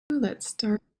Let's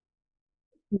start.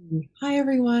 Hi,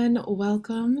 everyone.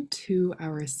 Welcome to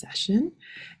our session.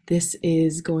 This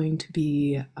is going to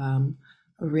be a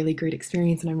really great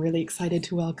experience, and I'm really excited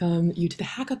to welcome you to the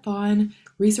Hackathon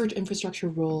Research Infrastructure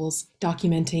Roles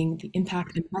Documenting the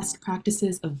Impact and Best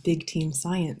Practices of Big Team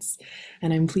Science.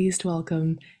 And I'm pleased to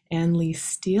welcome Anne-Lee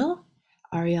Steele,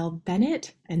 Ariel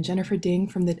Bennett, and Jennifer Ding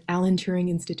from the Alan Turing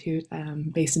Institute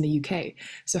based in the UK.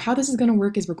 So how this is going to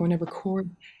work is we're going to record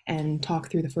and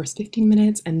talk through the first 15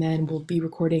 minutes, and then we'll be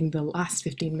recording the last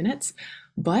 15 minutes.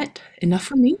 But enough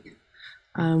from me.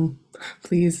 Um,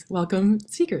 Please welcome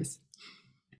speakers.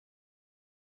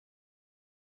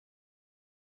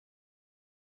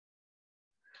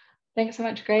 Thanks so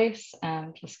much, Grace.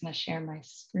 I'm just going to share my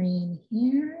screen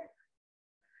here.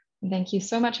 And thank you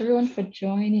so much, everyone, for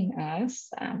joining us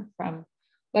from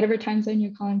whatever time zone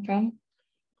you're calling from.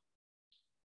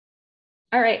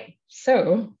 All right,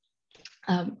 so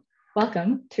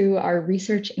welcome to our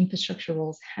Research Infrastructure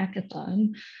Roles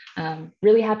Hackathon.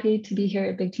 Really happy to be here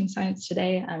at Big Team Science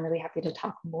today. I'm really happy to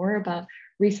talk more about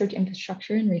research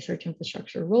infrastructure and research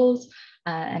infrastructure roles,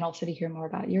 and also to hear more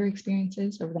about your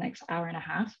experiences over the next hour and a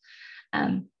half.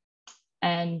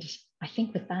 And I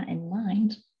think with that in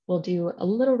mind, we'll do a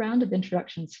little round of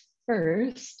introductions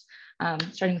first,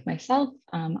 starting with myself.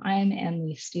 I'm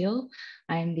Anne-Lee Steele.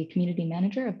 I'm the community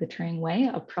manager of the Turing Way,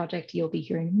 a project you'll be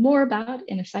hearing more about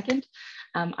in a second.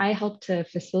 I help to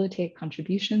facilitate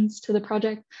contributions to the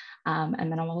project,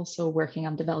 and then I'm also working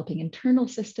on developing internal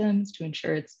systems to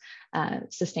ensure its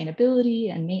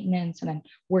sustainability and maintenance, and I'm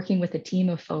working with a team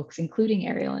of folks, including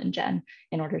Ariel and Jen,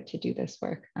 in order to do this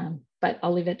work. But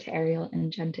I'll leave it to Ariel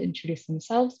and Jen to introduce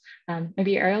themselves.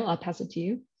 Maybe Ariel, I'll pass it to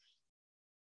you.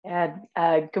 Yeah,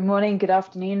 good morning, good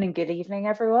afternoon, and good evening,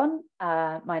 everyone.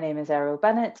 My name is Ariel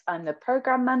Bennett. I'm the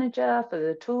program manager for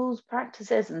the Tools,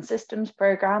 Practices and Systems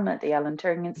program at the Alan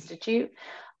Turing Institute.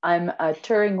 I'm a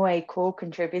Turing Way core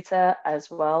contributor as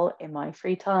well in my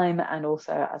free time and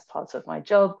also as part of my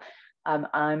job.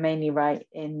 I mainly write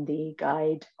in the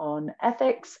guide on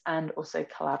ethics and also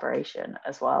collaboration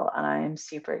as well. And I am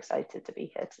super excited to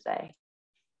be here today.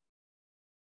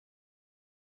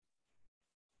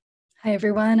 Hi,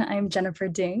 everyone. I'm Jennifer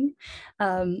Ding.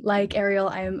 Like Ariel,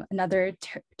 I'm another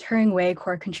Turing Way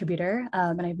core contributor,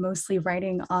 and I'm mostly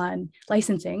writing on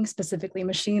licensing, specifically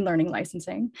machine learning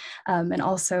licensing, and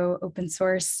also open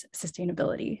source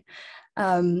sustainability.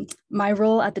 My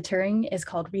role at the Turing is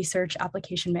called Research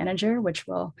Application Manager, which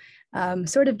we'll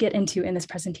sort of get into in this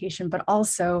presentation, but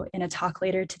also in a talk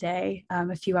later today,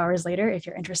 a few hours later, if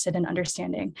you're interested in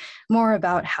understanding more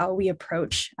about how we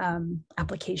approach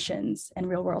applications and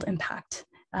real world impact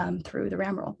through the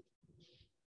RAM role.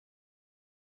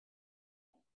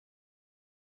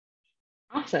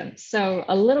 Awesome. So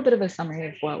a little bit of a summary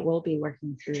of what we'll be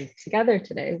working through together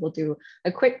today. We'll do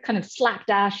a quick kind of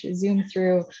slapdash zoom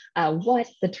through what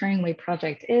the Turing Way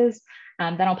project is.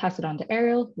 Then I'll pass it on to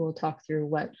Ariel, who will talk through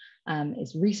what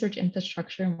is research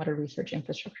infrastructure and what are research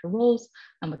infrastructure roles,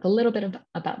 with a little bit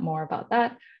more about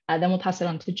that. Then we'll pass it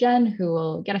on to Jen, who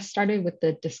will get us started with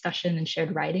the discussion and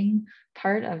shared writing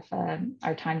part of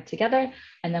our time together.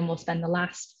 And then we'll spend the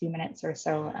last few minutes or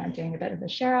so doing a bit of a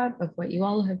share out of what you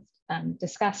all have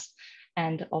discussed,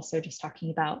 and also just talking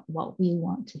about what we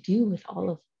want to do with all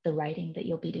of the writing that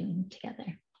you'll be doing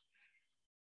together.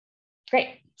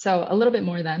 Great. So a little bit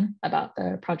more then about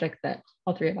the project that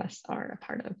all three of us are a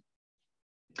part of.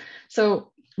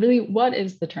 So really, what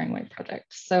is the Turing Way project?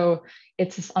 So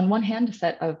it's on one hand a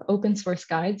set of open source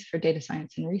guides for data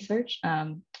science and research,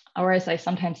 or as I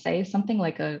sometimes say, something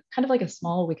like a kind of like a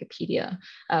small Wikipedia,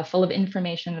 full of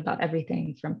information about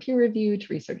everything from peer review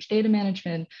to research data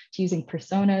management, to using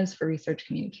personas for research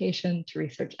communication, to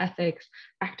research ethics,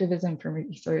 activism for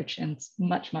research, and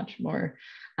much, much more.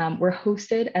 We're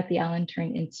hosted at the Alan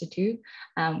Turing Institute,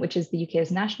 which is the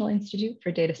UK's National Institute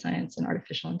for Data Science and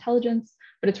Artificial Intelligence.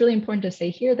 But it's really important to say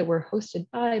here that we're hosted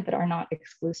by, but are not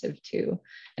exclusive to.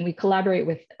 And we collaborate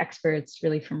with experts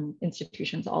really from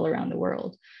institutions all around the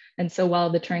world. And so while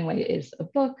the Turing Way is a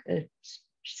book, a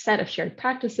set of shared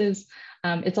practices,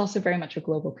 it's also very much a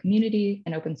global community,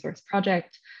 an open source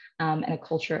project, and a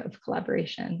culture of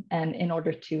collaboration. And in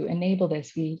order to enable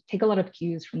this, we take a lot of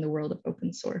cues from the world of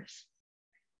open source.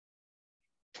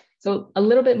 So a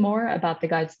little bit more about the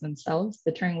guides themselves.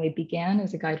 The Turing Way began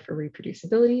as a guide for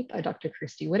reproducibility by Dr.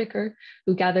 Kirsty Whitaker,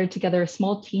 who gathered together a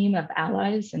small team of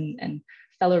allies and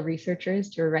fellow researchers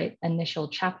to write initial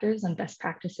chapters on best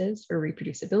practices for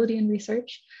reproducibility in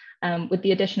research, with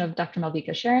the addition of Dr.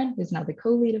 Malvika Sharon, who's now the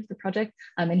co-lead of the project,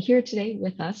 and here today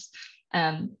with us.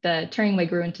 The Turing Way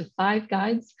grew into 5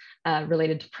 guides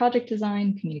related to project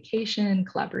design, communication,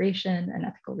 collaboration, and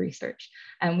ethical research.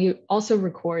 And we also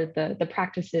record the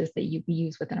practices that we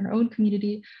use within our own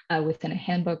community within a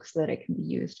handbook so that it can be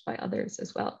used by others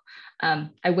as well.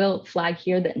 I will flag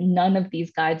here that none of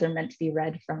these guides are meant to be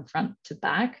read from front to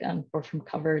back or from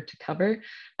cover to cover.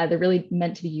 They're really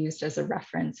meant to be used as a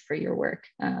reference for your work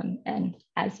and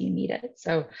as you need it.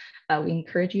 So we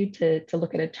encourage you to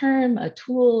look at a term, a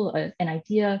tool, an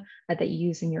idea that you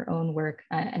use in your own work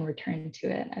and return to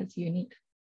it as you need.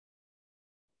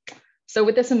 So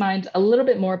with this in mind, a little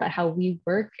bit more about how we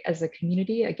work as a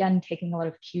community, again, taking a lot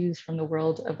of cues from the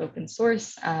world of open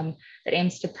source that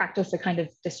aims to practice a kind of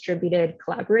distributed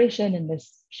collaboration in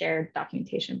this shared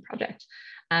documentation project.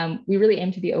 We really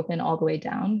aim to be open all the way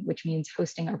down, which means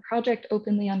hosting our project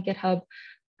openly on GitHub,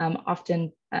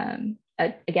 often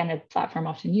again, a platform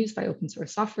often used by open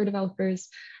source software developers.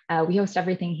 We host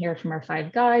everything here from our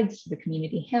 5 guides to the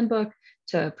community handbook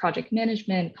to project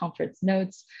management, conference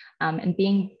notes, and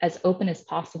being as open as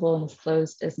possible and as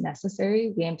closed as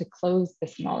necessary, we aim to close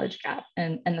this knowledge gap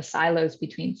and the silos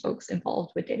between folks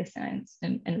involved with data science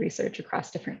and research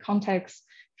across different contexts,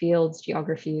 fields,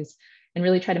 geographies, and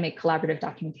really try to make collaborative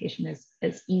documentation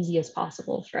as easy as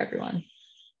possible for everyone.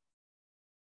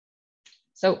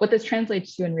 So what this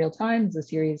translates to in real time is a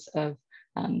series of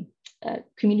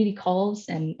community calls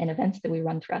and events that we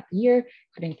run throughout the year,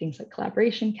 including things like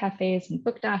collaboration cafes and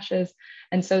book dashes.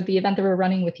 And so the event that we're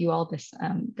running with you all this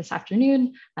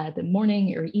afternoon, the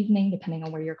morning or evening, depending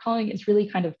on where you're calling, is really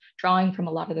kind of drawing from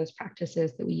a lot of those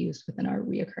practices that we use within our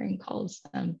reoccurring calls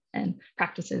and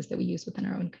practices that we use within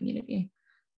our own community.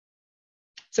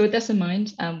 So with this in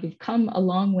mind, we've come a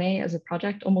long way as a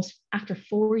project. Almost after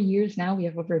 4 years now, we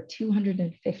have over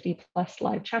 250 plus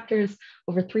live chapters,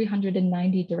 over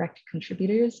 390 direct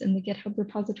contributors in the GitHub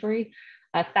repository,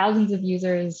 thousands of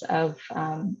users of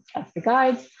the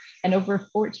guides, and over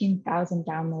 14,000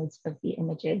 downloads of the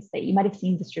images that you might have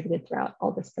seen distributed throughout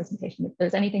all this presentation. If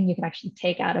there's anything you can actually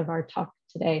take out of our talk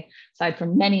today, aside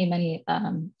from many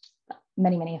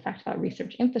effects about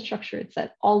research infrastructure, it's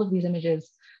that all of these images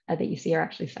that you see are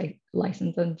actually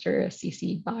licensed under a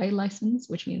CC BY license,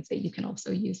 which means that you can also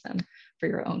use them for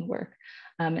your own work.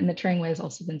 And the Turing Way has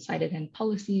also been cited in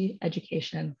policy,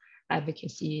 education,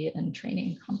 advocacy, and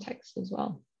training contexts as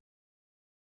well.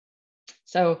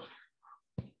 So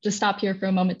just stop here for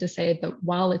a moment to say that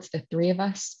while it's the 3 of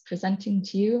us presenting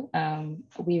to you,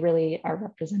 we really are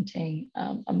representing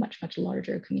a much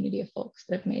larger community of folks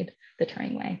that have made the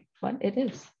Turing Way what it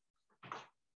is.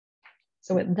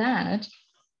 So with that,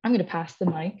 I'm going to pass the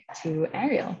mic to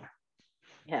Ariel.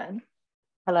 Yeah.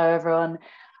 Hello, everyone.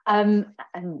 And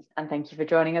thank you for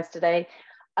joining us today.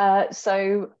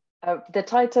 The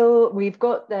title, we've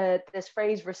got this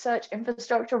phrase, research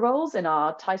infrastructure roles, in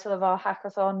our title of our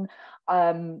hackathon.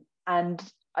 And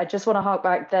I just want to hark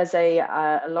back, there's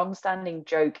a long-standing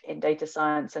joke in data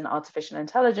science and artificial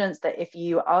intelligence that if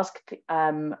you ask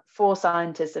 4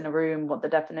 scientists in a room what the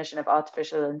definition of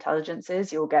artificial intelligence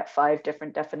is, you'll get 5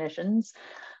 different definitions.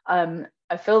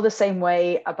 I feel the same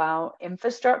way about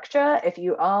infrastructure. If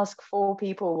you ask 4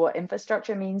 people what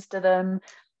infrastructure means to them,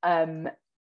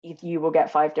 you will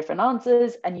get 5 different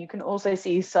answers. And you can also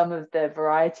see some of the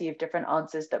variety of different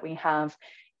answers that we have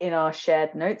in our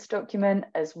shared notes document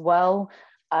as well.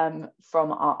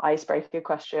 From our icebreaker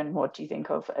question, what do you think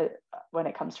of when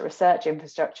it comes to research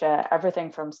infrastructure?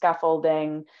 Everything from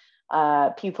scaffolding,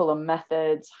 people and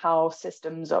methods, how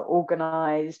systems are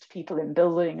organized, people in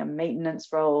building and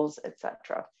maintenance roles,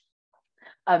 etc.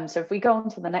 So if we go on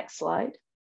to the next slide.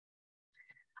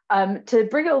 To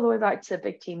bring it all the way back to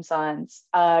big team science,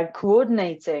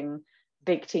 coordinating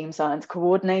big team science,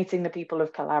 coordinating the people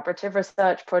of collaborative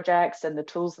research projects and the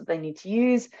tools that they need to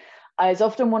use is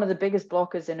often one of the biggest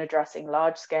blockers in addressing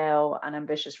large scale and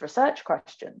ambitious research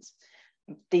questions.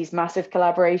 These massive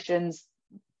collaborations,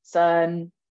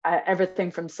 CERN,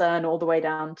 everything from CERN all the way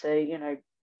down to,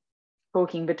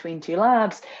 talking between 2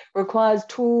 labs, requires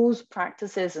tools,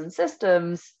 practices, and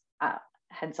systems,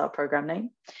 hence our program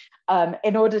name,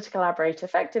 in order to collaborate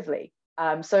effectively.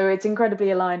 So it's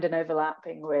incredibly aligned and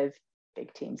overlapping with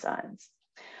big team science.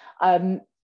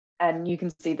 And you can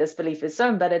see this belief is so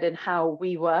embedded in how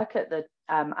we work at the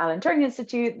Alan Turing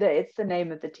Institute that it's the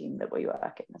name of the team that we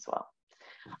work in as well.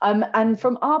 And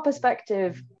from our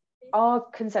perspective, our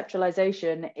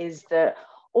conceptualization is that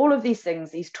all of these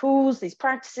things, these tools, these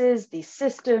practices, these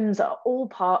systems are all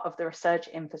part of the research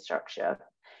infrastructure.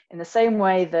 In the same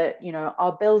way that,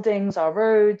 our buildings, our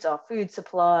roads, our food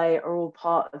supply are all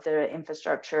part of the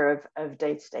infrastructure of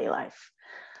day-to-day life.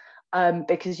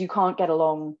 Because you can't get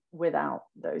along without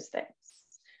those things.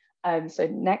 So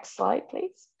next slide,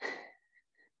 please.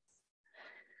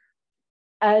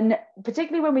 And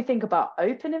particularly when we think about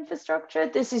open infrastructure,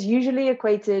 this is usually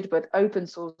equated with open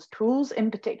source tools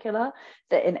in particular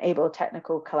that enable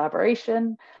technical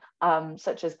collaboration,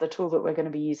 such as the tool that we're going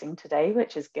to be using today,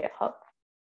 which is GitHub.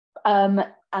 And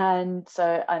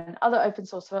other open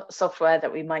source software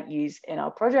that we might use in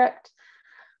our project.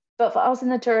 But for us in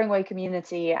the Turing Way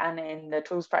community and in the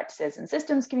tools, practices, and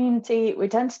systems community, we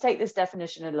tend to take this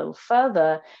definition a little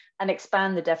further and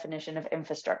expand the definition of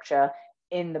infrastructure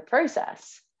in the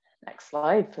process. Next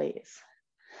slide, please.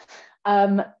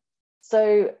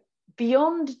 So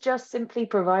beyond just simply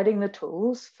providing the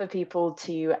tools for people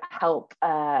to help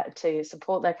to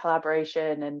support their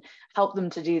collaboration and help them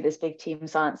to do this big team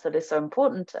science that is so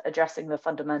important to addressing the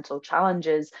fundamental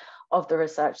challenges of the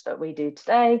research that we do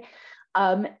today,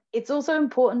 it's also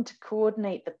important to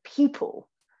coordinate the people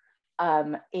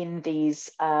in these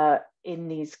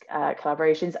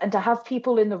collaborations and to have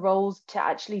people in the roles to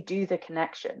actually do the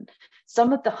connection.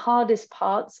 Some of the hardest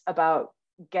parts about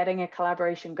getting a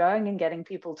collaboration going and getting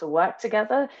people to work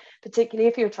together, particularly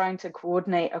if you're trying to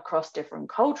coordinate across different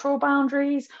cultural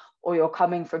boundaries, or you're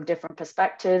coming from different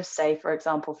perspectives, say, for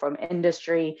example, from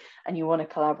industry, and you want to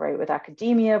collaborate with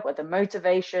academia, where the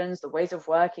motivations, the ways of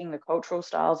working, the cultural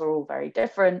styles are all very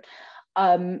different.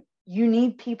 You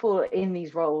need people in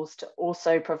these roles to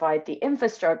also provide the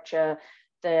infrastructure,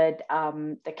 the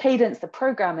cadence, the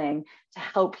programming to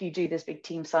help you do this big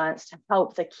team science, to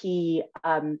help the key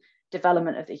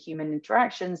development of the human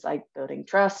interactions, like building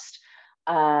trust,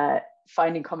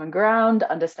 finding common ground,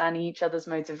 understanding each other's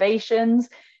motivations,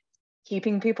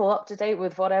 keeping people up to date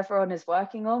with what everyone is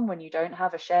working on when you don't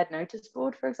have a shared notice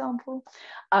board, for example.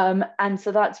 And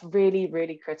so that's really,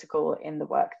 really critical in the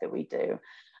work that we do.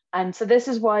 And so this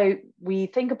is why we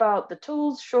think about the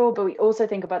tools, sure, but we also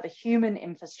think about the human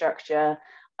infrastructure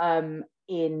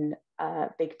in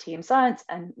big team science.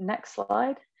 And next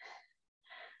slide.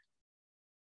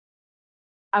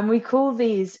 And we call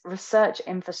these research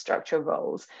infrastructure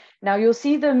roles. Now you'll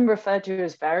see them referred to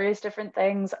as various different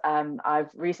things. I've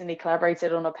recently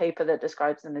collaborated on a paper that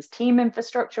describes them as team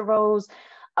infrastructure roles.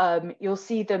 You'll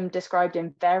see them described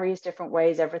in various different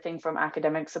ways, everything from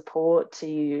academic support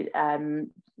to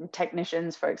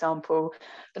technicians, for example.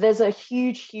 But there's a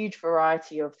huge, huge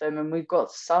variety of them. And we've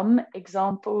got some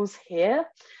examples here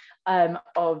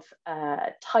of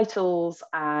titles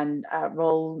and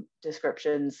role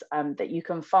descriptions that you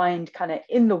can find kind of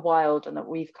in the wild and that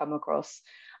we've come across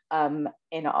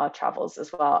in our travels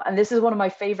as well. And this is one of my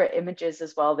favorite images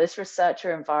as well. This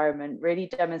researcher environment really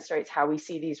demonstrates how we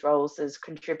see these roles as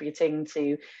contributing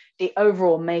to the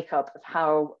overall makeup of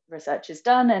how research is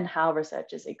done and how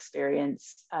researchers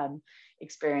experience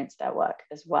their work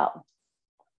as well.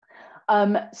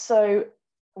 So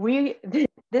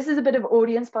this is a bit of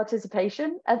audience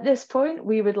participation at this point.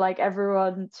 We would like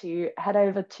everyone to head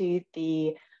over to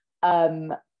the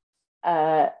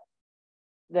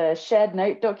shared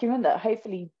note document that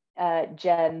hopefully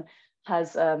Jen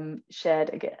has shared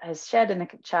in the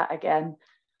chat again,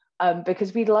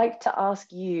 because we'd like to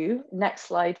ask you, next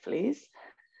slide, please.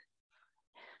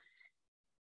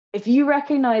 If you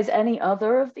recognize any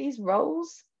other of these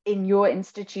roles in your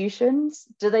institutions,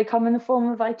 do they come in the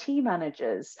form of IT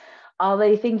managers? Are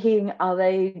they thinking,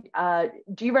 do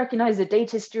you recognize a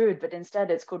data steward, but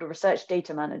instead it's called a research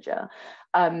data manager?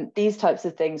 These types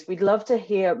of things. We'd love to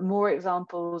hear more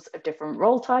examples of different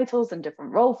role titles and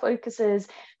different role focuses,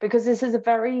 because this is a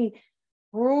very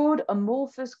broad,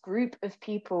 amorphous group of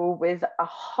people with a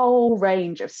whole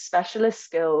range of specialist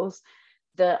skills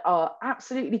that are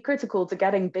absolutely critical to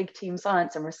getting big team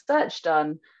science and research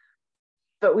done.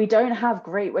 But we don't have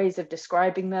great ways of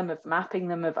describing them, of mapping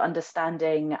them, of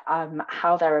understanding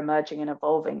how they're emerging and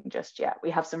evolving just yet. We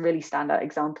have some really standout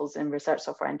examples in research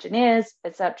software engineers,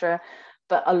 etc.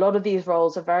 But a lot of these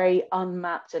roles are very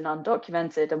unmapped and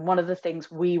undocumented. And one of the things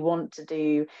we want to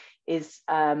do is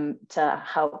to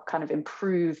help kind of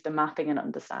improve the mapping and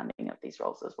understanding of these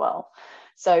roles as well.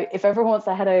 So if everyone wants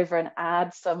to head over and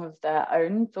add some of their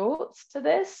own thoughts to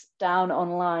this, down on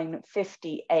line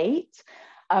 58,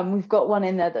 we've got one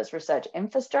in there that's research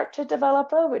infrastructure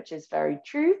developer, which is very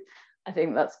true. I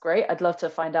think that's great. I'd love to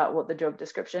find out what the job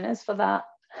description is for that.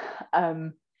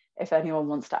 If anyone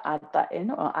wants to add that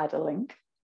in or add a link.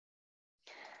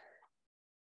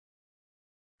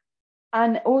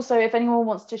 And also, if anyone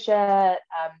wants to share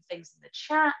things in the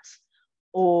chat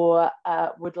or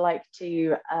would like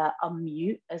to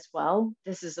unmute as well,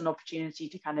 this is an opportunity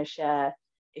to kind of share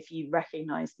if you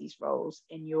recognize these roles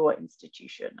in your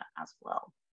institution as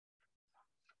well.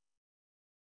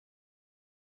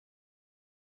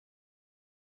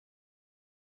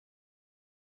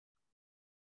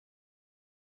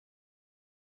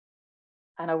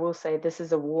 And I will say this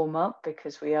is a warm up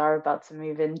because we are about to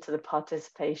move into the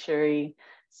participatory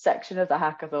section of the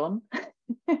hackathon.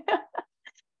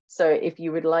 So if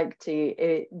you would like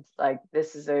to,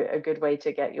 this is a good way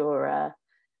to get your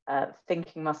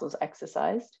thinking muscles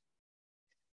exercised.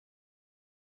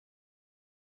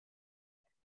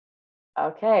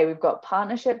 Okay, we've got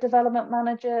partnership development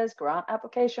managers, grant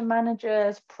application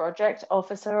managers, project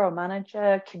officer or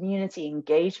manager, community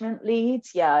engagement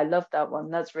leads. Yeah, I love that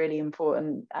one. That's really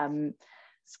important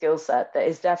skill set that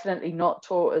is definitely not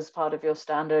taught as part of your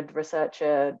standard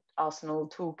researcher arsenal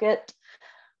toolkit.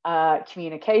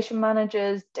 Communication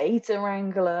managers, data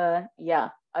wrangler. Yeah,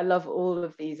 I love all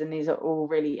of these, and these are all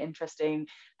really interesting.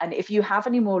 And if you have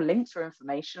any more links or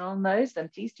information on those, then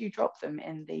please do drop them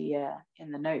in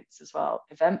the notes as well.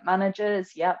 Event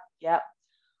managers, yep.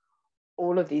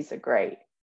 All of these are great.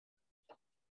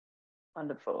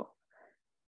 Wonderful.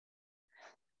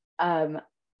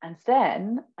 And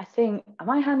then I think, am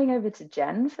I handing over to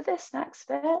Jen for this next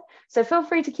bit? So feel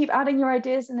free to keep adding your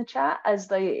ideas in the chat as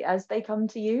they come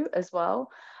to you as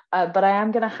well. But I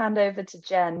am going to hand over to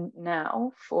Jen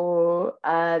now for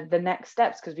the next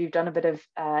steps, because we've done a bit of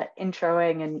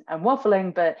introing and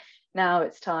waffling, but now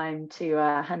it's time to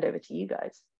hand over to you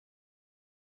guys.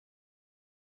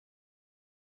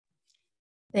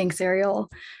 Thanks,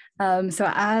 Ariel. So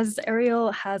as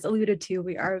Ariel has alluded to,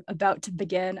 we are about to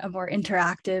begin a more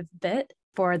interactive bit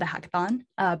for the hackathon.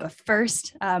 But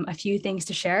first, a few things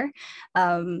to share.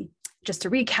 Just to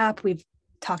recap, we've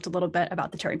talked a little bit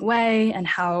about the Turing Way and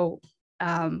how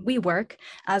we work,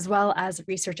 as well as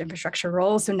research infrastructure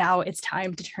roles. So now it's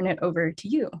time to turn it over to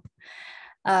you.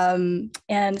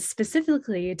 And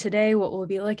specifically today, what we'll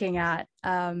be looking at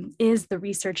is the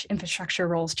research infrastructure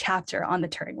roles chapter on the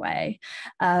Turing Way.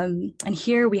 And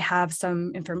here we have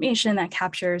some information that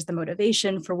captures the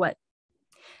motivation for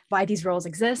why these roles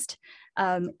exist,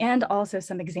 and also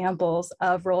some examples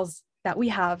of roles that we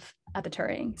have at the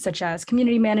Turing, such as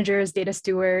community managers, data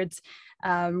stewards,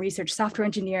 research software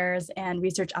engineers, and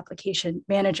research application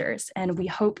managers. And we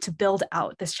hope to build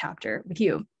out this chapter with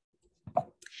you.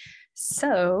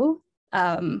 So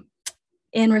in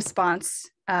response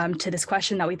to this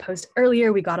question that we posed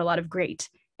earlier, we got a lot of great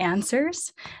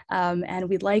answers. And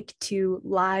we'd like to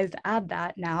live add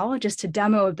that now just to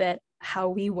demo a bit how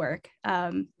we work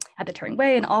at the Turing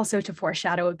Way, and also to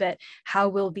foreshadow a bit how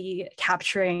we'll be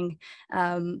capturing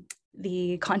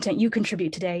the content you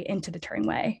contribute today into the Turing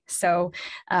Way. So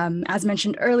as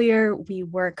mentioned earlier, we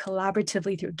work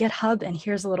collaboratively through GitHub, and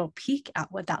here's a little peek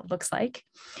at what that looks like.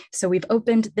 So we've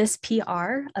opened this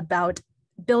PR about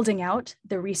building out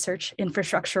the research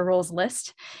infrastructure roles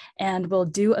list, and we'll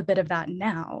do a bit of that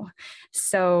now.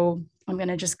 So I'm going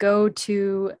to just go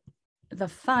to the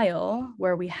file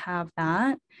where we have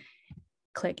that,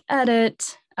 click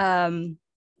edit,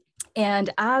 and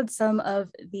add some of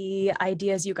the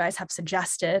ideas you guys have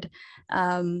suggested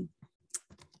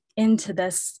into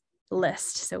this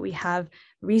list. So we have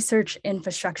research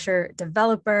infrastructure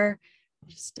developer.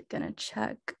 Just gonna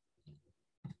check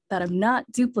that I'm not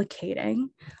duplicating.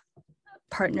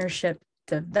 Partnership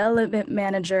development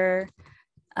manager,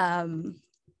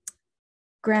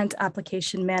 grant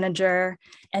application manager,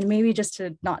 and maybe just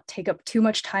to not take up too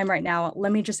much time right now,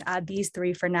 let me just add these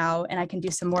three for now, and I can do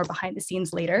some more behind the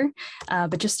scenes later.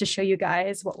 But just to show you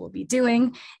guys what we'll be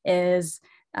doing is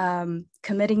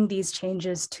committing these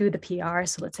changes to the PR.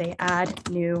 So let's say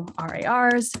add new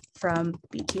RARs from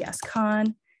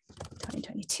BTSCON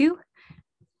 2022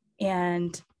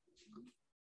 and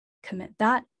commit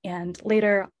that. And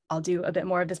later I'll do a bit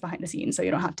more of this behind the scenes, so you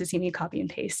don't have to see me copy and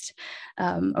paste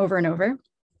over and over.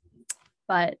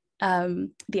 But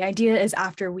the idea is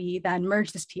after we then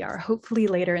merge this PR, hopefully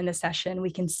later in the session, we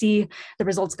can see the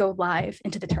results go live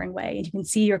into the Turing Way, and you can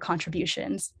see your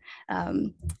contributions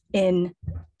in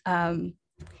the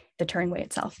Turing Way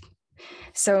itself.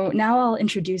 So now I'll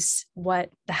introduce what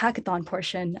the hackathon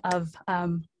portion of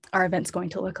our event's going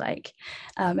to look like.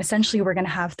 Essentially, we're going to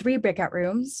have 3 breakout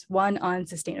rooms, one on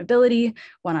sustainability,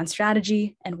 one on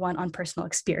strategy, and one on personal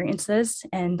experiences.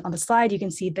 And on the slide, you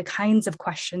can see the kinds of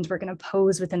questions we're going to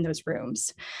pose within those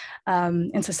rooms.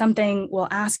 And so something we'll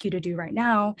ask you to do right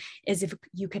now is if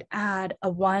you could add a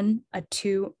 1, a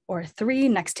 2, or a 3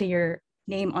 next to your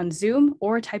name on Zoom,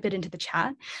 or type it into the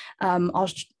chat. I'll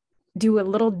do a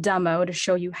little demo to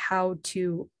show you how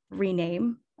to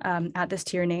rename, add this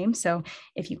to your name. So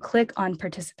if you click on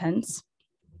participants,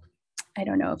 I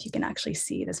don't know if you can actually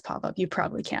see this pop up, you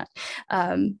probably can't.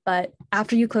 But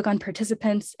after you click on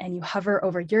participants and you hover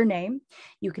over your name,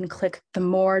 you can click the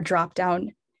more drop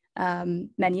down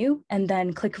menu and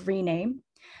then click rename.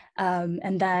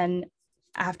 And then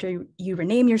after you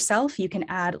rename yourself, you can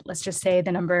add, let's just say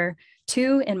the number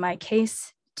 2 in my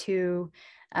case to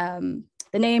the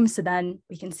name. So then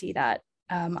we can see that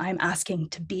I'm asking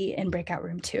to be in breakout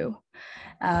room 2.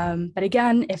 But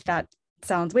again, if that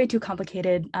sounds way too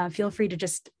complicated, feel free to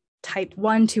just type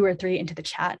 1, 2, or 3 into the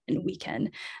chat and we can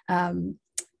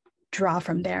draw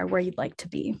from there where you'd like to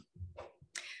be.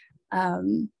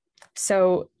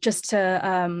 So just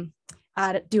to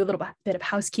do a little bit of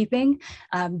housekeeping,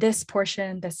 this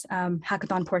portion, this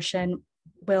hackathon portion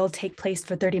will take place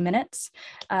for 30 minutes.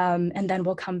 And then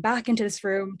we'll come back into this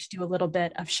room to do a little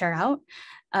bit of share out.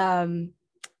 And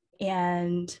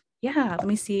yeah, let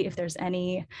me see if there's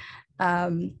any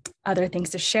other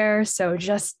things to share. So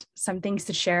just some things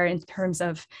to share in terms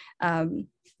of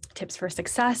tips for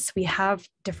success. We have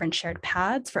different shared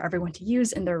pads for everyone to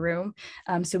use in their room,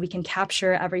 so we can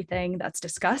capture everything that's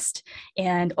discussed.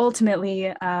 And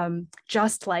ultimately,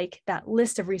 just like that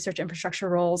list of research infrastructure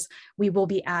roles, we will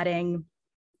be adding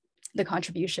the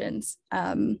contributions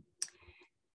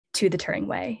to the Turing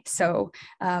Way. So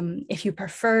if you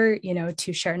prefer,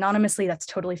 to share anonymously, that's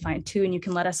totally fine too, and you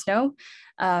can let us know.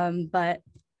 But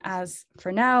as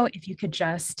for now, if you could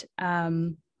just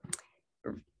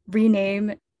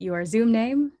rename your Zoom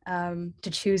name to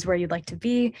choose where you'd like to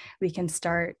be, we can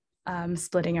start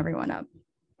splitting everyone up.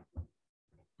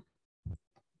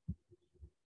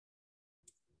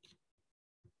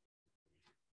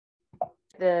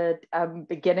 The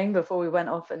beginning, before we went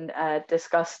off and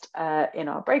discussed in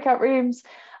our breakout rooms,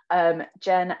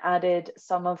 Jen added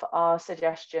some of our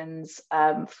suggestions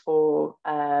for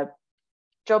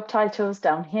job titles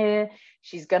down here.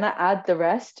 She's going to add the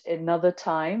rest another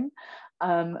time.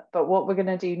 But what we're going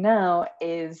to do now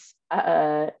is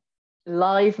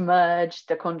live merge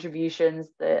the contributions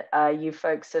that you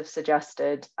folks have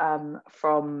suggested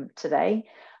from today.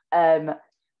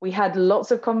 We had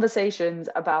lots of conversations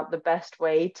about the best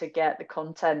way to get the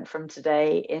content from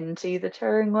today into the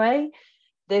Turing Way.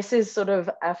 This is sort of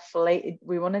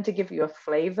we wanted to give you a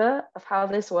flavor of how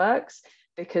this works,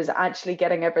 because actually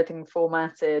getting everything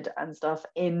formatted and stuff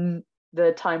in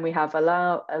the time we have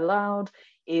allowed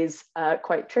is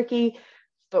quite tricky.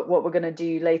 But what we're going to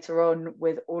do later on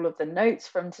with all of the notes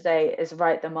from today is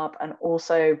write them up and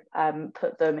also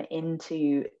put them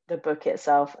into the book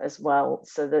itself as well,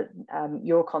 so that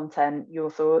your content,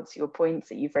 your thoughts, your points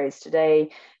that you've raised today,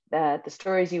 the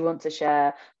stories you want to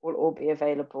share will all be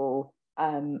available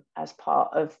as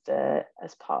part of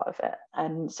it.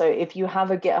 And so if you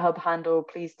have a GitHub handle,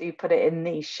 please do put it in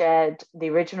the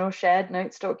original shared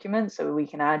notes document, so we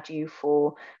can add you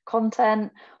for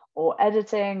content or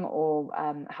editing or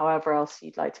however else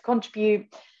you'd like to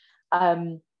contribute.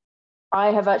 I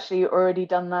have actually already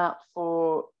done that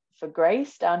for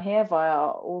Grace down here via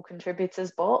our all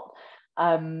contributors bot.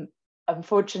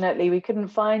 Unfortunately, we couldn't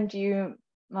find you,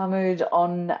 Mahmoud,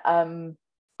 on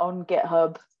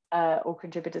GitHub. All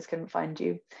contributors couldn't find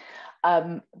you.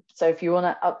 So if you want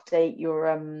to update your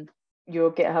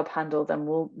GitHub handle, then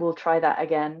we'll try that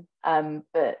again.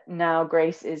 But now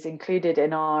Grace is included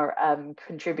in our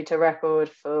contributor record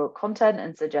for content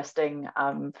and suggesting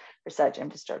research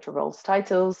infrastructure roles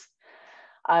titles.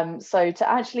 So to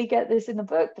actually get this in the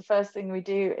book, the first thing we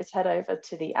do is head over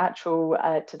to the actual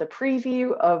to the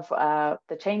preview of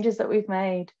the changes that we've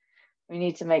made. We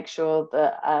need to make sure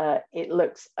that it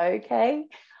looks okay.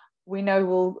 We know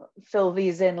we'll fill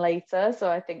these in later, so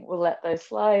I think we'll let those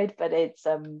slide. But it's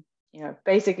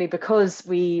basically because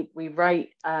we write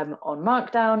on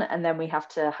Markdown and then we have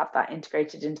to have that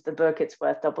integrated into the book, it's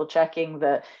worth double checking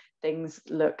that things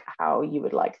look how you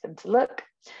would like them to look.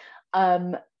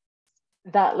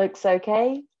 That looks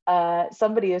okay.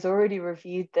 Somebody has already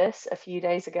reviewed this a few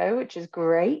days ago, which is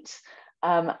great,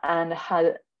 and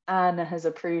Anne has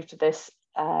approved this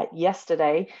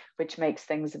yesterday, which makes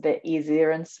things a bit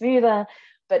easier and smoother.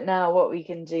 But now what we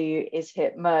can do is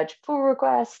hit merge pull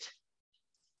request,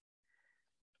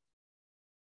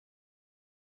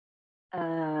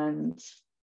 and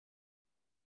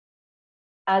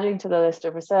adding to the list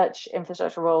of research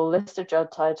infrastructure role list of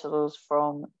job titles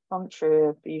from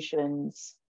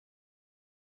contributions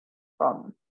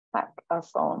from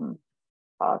Hackathon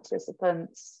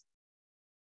participants.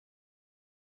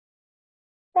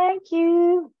 Thank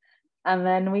you. And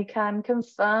then we can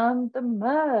confirm the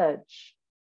merge.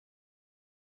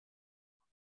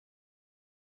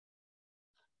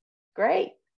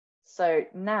 Great. So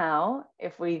now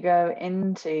if we go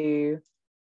into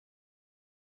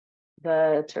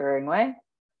the Turing Way,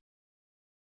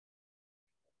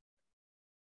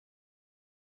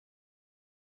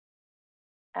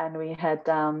 and we head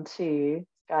down to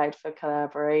Guide for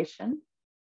Collaboration,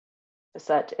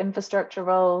 research infrastructure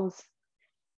roles,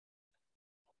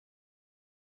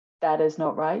 That is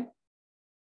not right.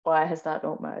 Why has that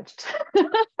not merged?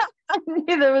 I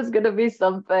knew there was going to be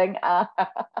something.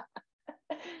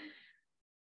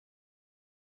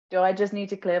 Do I just need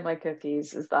to clear my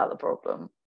cookies? Is that the problem?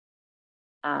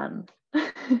 And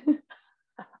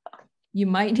you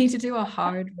might need to do a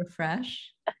hard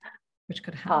refresh, which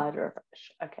could help. Hard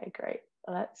refresh. Okay, great.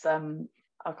 Let's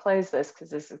I'll close this because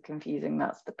this is confusing.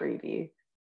 That's the preview.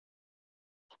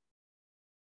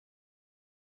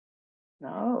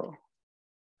 No.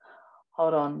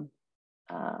 Hold on.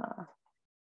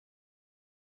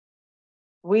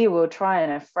 We will try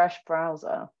in a fresh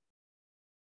browser.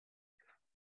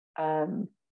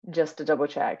 Just to double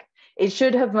check. It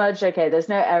should have merged. Okay, there's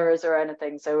no errors or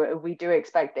anything, so we do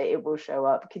expect that it will show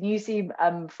up. Can you see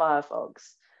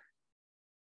Firefox?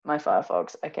 My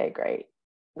Firefox. Okay, great.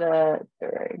 The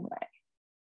Turing way.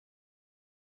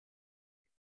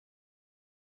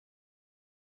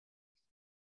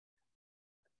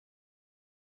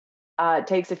 It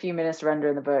takes a few minutes to render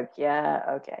in the book. Yeah,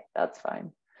 okay, that's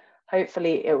fine.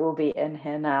 Hopefully it will be in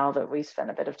here now that we spent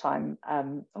a bit of time.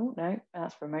 Oh no,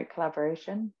 that's remote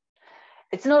collaboration.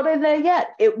 It's not in there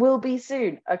yet. It will be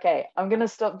soon. Okay, I'm going to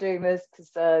stop doing this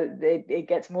because it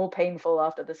gets more painful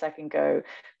after the second go,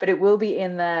 but it will be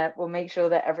in there. We'll make sure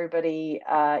that everybody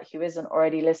who isn't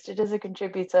already listed as a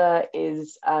contributor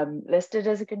is listed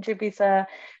as a contributor.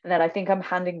 And then I think I'm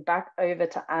handing back over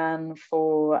to Anne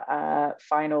for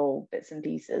final bits and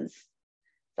pieces. Is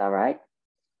that right?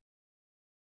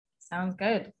 Sounds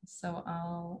good. So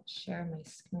I'll share my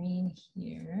screen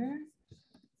here.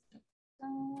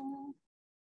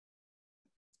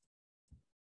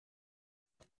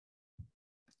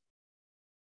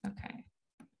 Okay.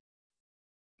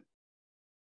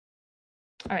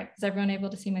 All right, is everyone able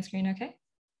to see my screen okay?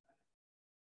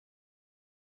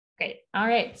 Great. All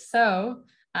right, so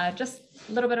just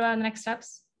a little bit about the next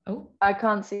steps. Oh. I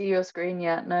can't see your screen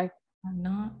yet, no.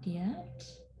 Not yet.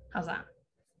 How's that?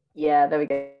 Yeah, there we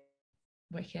go.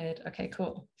 Wicked. Okay,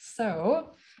 cool.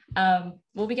 So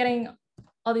we'll be getting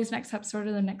all these next steps sorted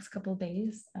in the next couple of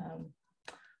days.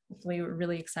 Hopefully we're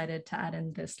really excited to add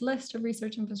in this list of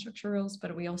research infrastructure roles,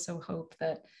 but we also hope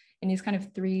that in these kind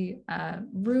of three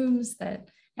rooms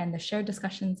and the shared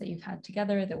discussions that you've had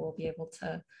together, that we'll be able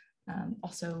to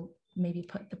also maybe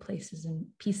put the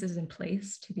pieces in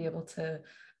place to be able to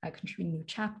contribute new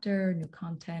chapter, new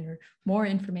content, or more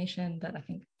information that I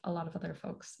think a lot of other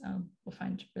folks will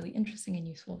find really interesting and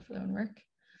useful for their own work.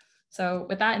 So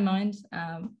with that in mind,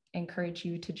 I encourage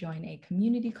you to join a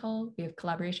community call. We have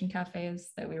collaboration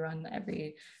cafes that we run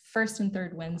every first and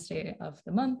third Wednesday of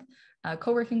the month,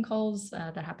 co-working calls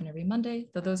that happen every Monday,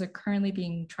 though those are currently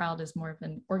being trialed as more of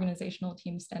an organizational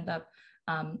team stand-up.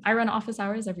 I run office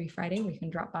hours every Friday where you can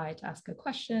drop by to ask a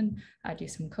question, do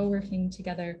some co-working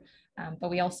together. But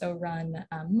we also run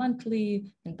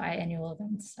monthly and biannual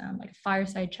events like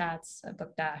fireside chats,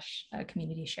 book dash,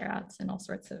 community share outs, and all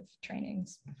sorts of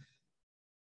trainings.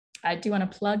 I do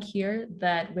want to plug here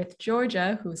that with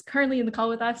Georgia, who's currently in the call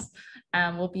with us,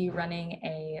 we'll be running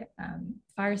a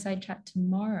fireside chat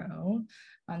tomorrow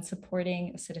on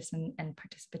supporting citizen and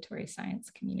participatory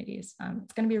science communities.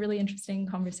 It's going to be a really interesting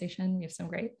conversation. We have some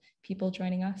great people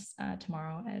joining us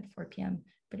tomorrow at 4 p.m.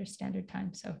 British Standard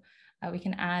Time. So we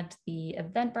can add the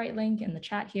Eventbrite link in the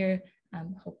chat here.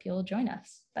 Hope you'll join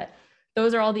us. But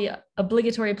those are all the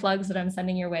obligatory plugs that I'm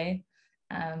sending your way.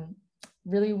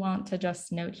 Really want to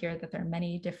just note here that there are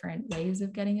many different ways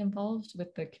of getting involved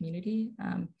with the community.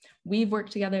 We've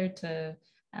worked together to,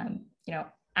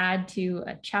 add to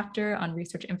a chapter on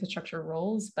research infrastructure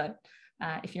roles, but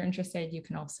if you're interested, you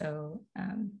can also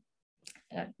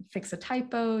fix a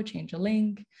typo, change a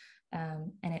link,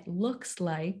 and it looks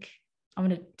like, I'm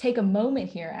going to take a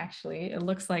moment here, actually. It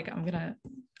looks like I'm going to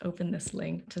open this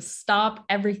link to stop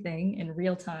everything in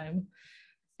real time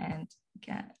and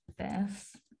get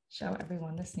this. Show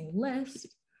everyone this new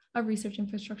list of research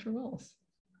infrastructure roles.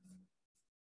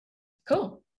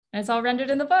 Cool. And it's all rendered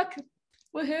in the book.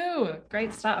 Woohoo.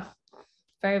 Great stuff.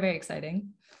 Very, very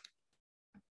exciting.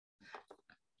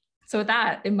 So with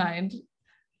that in mind,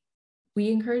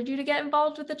 we encourage you to get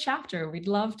involved with the chapter. We'd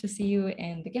love to see you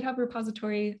in the GitHub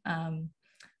repository.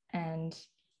 And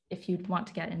if you'd want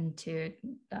to get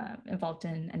involved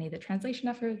in any of the translation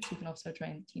efforts, you can also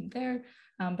join the team there,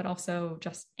 but also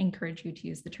just encourage you to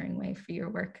use the Turing Way for your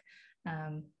work.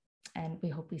 And we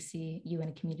hope we see you in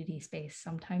a community space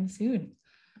sometime soon.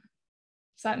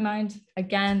 So that in mind,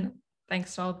 again,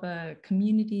 thanks to all the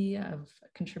community of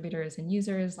contributors and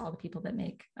users, all the people that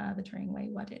make the Turing Way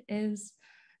what it is.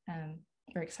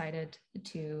 We're excited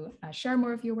to share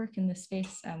more of your work in this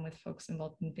space with folks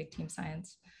involved in big team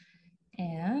science.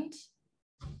 And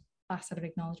last set of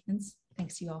acknowledgements.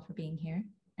 Thanks to you all for being here,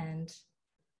 and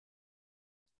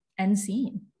end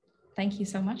scene. Thank you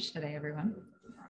so much today, everyone.